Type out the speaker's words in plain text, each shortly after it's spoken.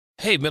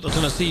Hey, Middle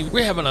Tennessee,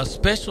 we're having a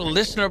special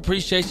listener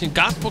appreciation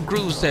gospel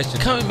groove session.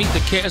 Come and meet the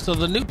cast of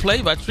the new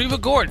play by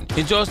Treva Gordon.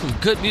 Enjoy some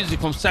good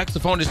music from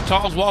saxophonist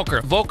Charles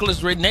Walker,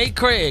 vocalist Renee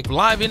Craig,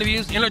 live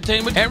interviews,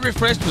 entertainment, and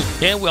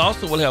refreshments. And we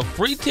also will have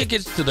free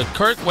tickets to the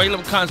Kirk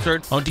Whalum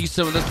concert on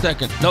December the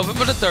 2nd,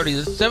 November the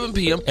 30th at 7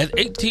 p.m. at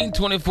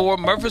 1824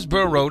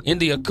 Murfreesboro Road in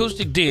the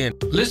Acoustic Den.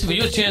 Listen for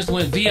your chance to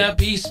win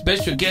VIP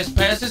special guest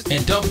passes,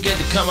 and don't forget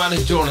to come out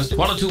and join us.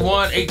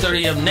 1021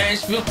 830 AM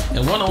Nashville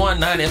and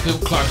 1019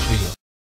 FM Clarksville.